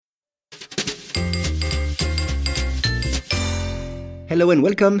Hello and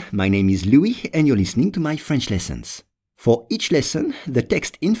welcome, my name is Louis and you're listening to my French lessons. For each lesson, the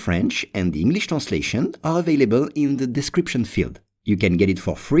text in French and the English translation are available in the description field. You can get it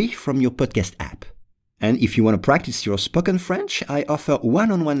for free from your podcast app. And if you want to practice your spoken French, I offer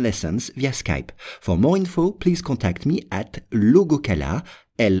one-on-one lessons via Skype. For more info, please contact me at logokala,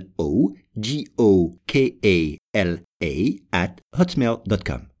 Logokala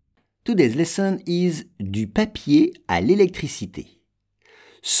 @hotmail.com. Today's lesson is du papier à l'électricité.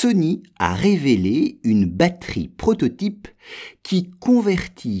 Sony a révélé une batterie prototype qui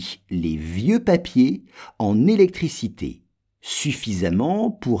convertit les vieux papiers en électricité,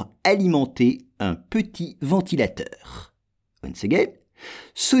 suffisamment pour alimenter un petit ventilateur. Once again,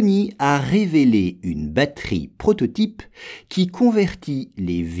 Sony a révélé une batterie prototype qui convertit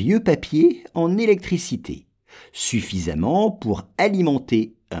les vieux papiers en électricité, suffisamment pour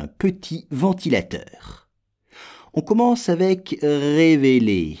alimenter un petit ventilateur. On commence avec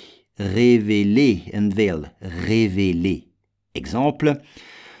révéler. Révéler, unveil, révéler. Exemple,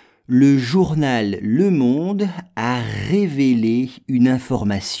 le journal Le Monde a révélé une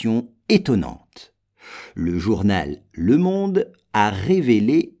information étonnante. Le journal Le Monde a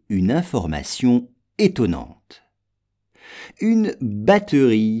révélé une information étonnante. Une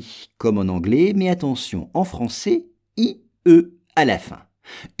batterie, comme en anglais, mais attention, en français, IE à la fin.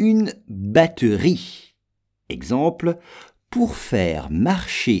 Une batterie. Exemple, pour faire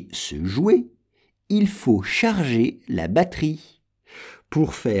marcher ce jouet, il faut charger la batterie.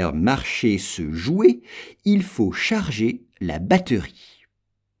 Pour faire marcher ce jouet, il faut charger la batterie.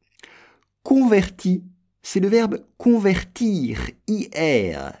 Converti, c'est le verbe convertir,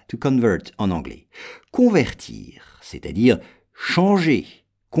 IR, to convert en anglais. Convertir, c'est-à-dire changer,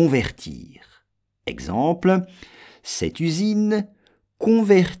 convertir. Exemple, cette usine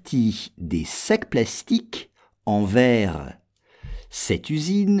convertit des sacs plastiques en verre. Cette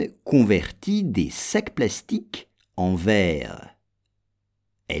usine convertit des sacs plastiques en verre.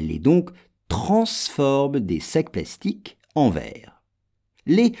 Elle les donc transforme des sacs plastiques en verre.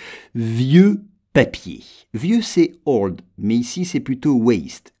 Les vieux papiers. Vieux c'est old, mais ici c'est plutôt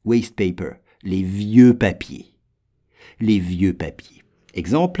waste paper. Les vieux papiers. Les vieux papiers.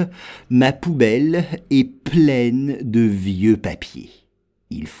 Exemple, ma poubelle est pleine de vieux papiers.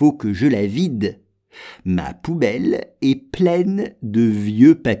 Il faut que je la vide. Ma poubelle est pleine de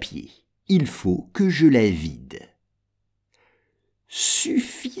vieux papiers. Il faut que je la vide.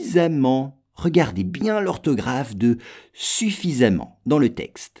 Suffisamment. Regardez bien l'orthographe de suffisamment dans le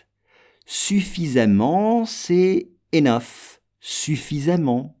texte. Suffisamment, c'est enough.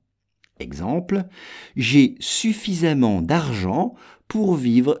 Suffisamment. Exemple, j'ai suffisamment d'argent pour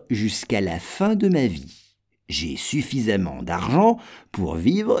vivre jusqu'à la fin de ma vie. J'ai suffisamment d'argent pour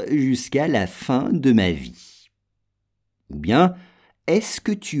vivre jusqu'à la fin de ma vie. Ou bien, est-ce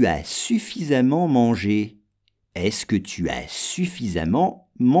que tu as suffisamment mangé? Est-ce que tu as suffisamment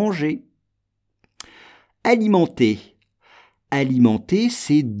mangé? Alimenter. Alimenter,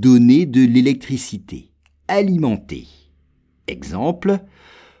 c'est donner de l'électricité. Alimenter. Exemple,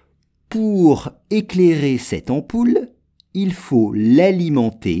 pour éclairer cette ampoule, il faut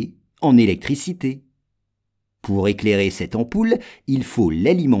l'alimenter en électricité. Pour éclairer cette ampoule, il faut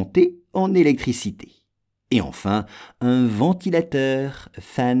l'alimenter en électricité. Et enfin, un ventilateur,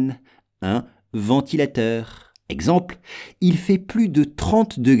 fan, un ventilateur. Exemple, il fait plus de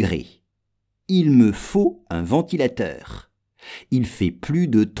 30 degrés. Il me faut un ventilateur. Il fait plus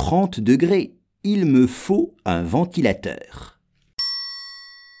de 30 degrés. Il me faut un ventilateur.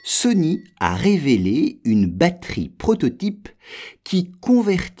 Sony a révélé une batterie prototype qui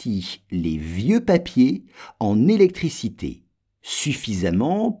convertit les vieux papiers en électricité,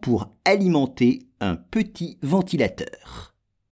 suffisamment pour alimenter un petit ventilateur.